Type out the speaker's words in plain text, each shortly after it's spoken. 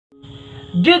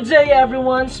Good day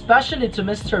everyone, especially to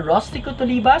Mr. Rostico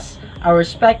Tolibas, our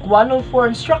Spec 104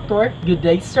 instructor. Good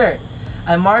day sir.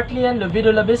 I'm Marklian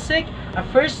Lovido Labisic, a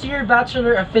first-year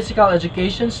Bachelor of Physical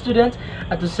Education student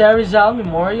at the Rizal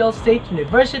Memorial State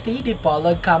University,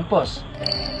 Dipolog campus.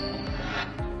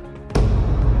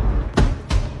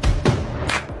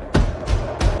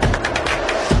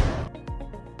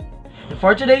 And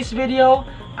for today's video,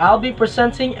 I'll be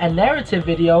presenting a narrative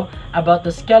video about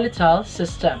the skeletal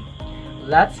system.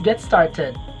 Let's get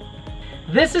started.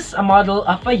 This is a model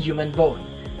of a human bone,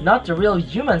 not the real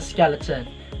human skeleton.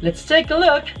 Let's take a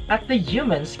look at the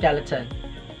human skeleton.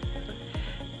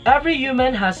 Every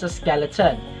human has a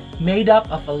skeleton made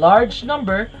up of a large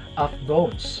number of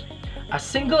bones. A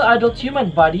single adult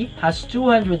human body has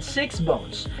 206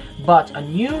 bones, but a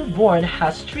newborn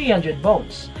has 300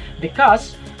 bones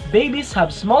because babies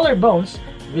have smaller bones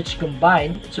which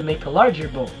combine to make larger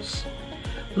bones.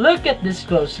 Look at this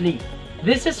closely.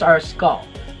 This is our skull.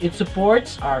 It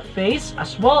supports our face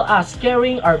as well as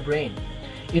carrying our brain.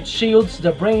 It shields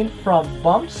the brain from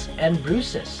bumps and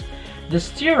bruises. The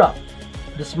stirrup,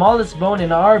 the smallest bone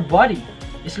in our body,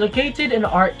 is located in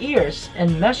our ears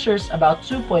and measures about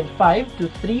 2.5 to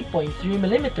 3.3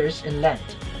 millimeters in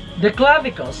length. The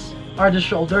clavicles are the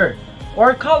shoulder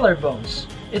or collarbones.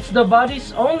 It's the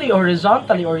body's only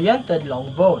horizontally oriented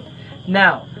long bone.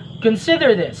 Now,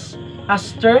 consider this. A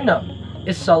sternum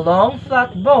is a long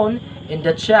flat bone in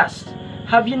the chest.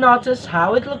 Have you noticed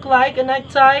how it looks like a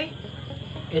necktie?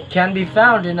 It can be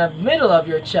found in the middle of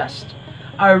your chest.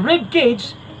 Our rib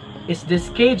cage is this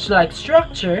cage-like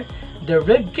structure. The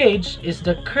rib cage is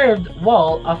the curved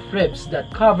wall of ribs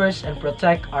that covers and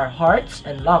protects our hearts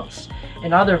and lungs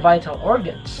and other vital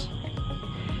organs.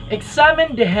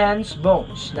 Examine the hand's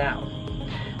bones now.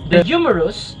 The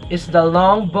humerus is the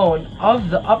long bone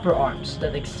of the upper arms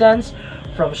that extends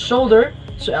from shoulder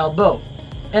to elbow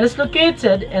and is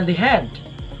located in the hand.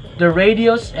 The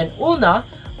radius and ulna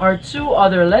are two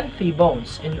other lengthy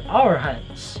bones in our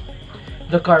hands.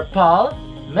 The carpal,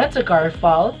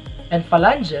 metacarpal, and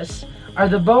phalanges are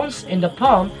the bones in the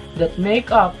palm that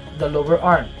make up the lower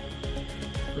arm.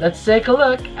 Let's take a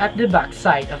look at the back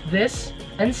side of this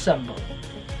ensemble.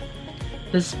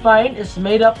 The spine is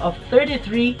made up of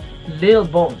 33 little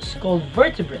bones called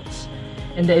vertebrates,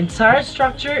 and the entire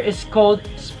structure is called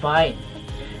spine.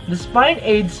 The spine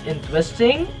aids in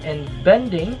twisting and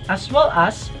bending as well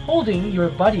as holding your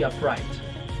body upright.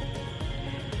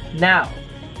 Now,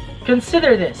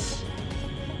 consider this.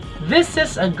 This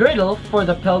is a girdle for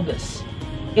the pelvis.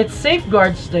 It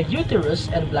safeguards the uterus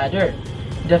and bladder.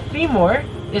 The femur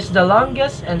is the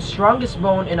longest and strongest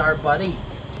bone in our body,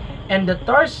 and the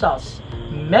tarsals,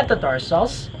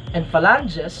 metatarsals, and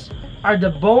phalanges are the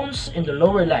bones in the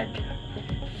lower leg,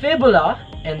 fibula,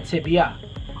 and tibia.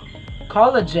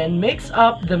 Collagen makes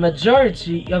up the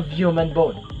majority of human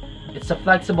bone. It's a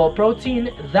flexible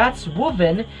protein that's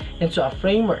woven into a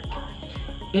framework.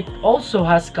 It also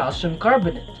has calcium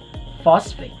carbonate,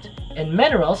 phosphate, and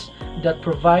minerals that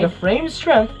provide the frame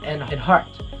strength and heart.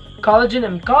 Collagen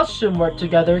and calcium work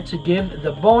together to give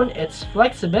the bone its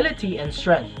flexibility and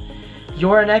strength.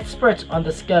 You're an expert on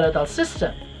the skeletal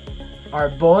system. Our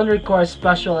bone requires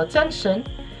special attention.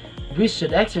 We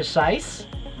should exercise,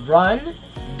 run,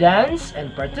 dance,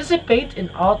 and participate in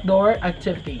outdoor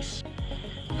activities.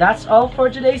 That's all for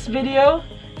today's video.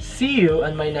 See you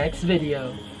on my next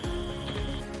video.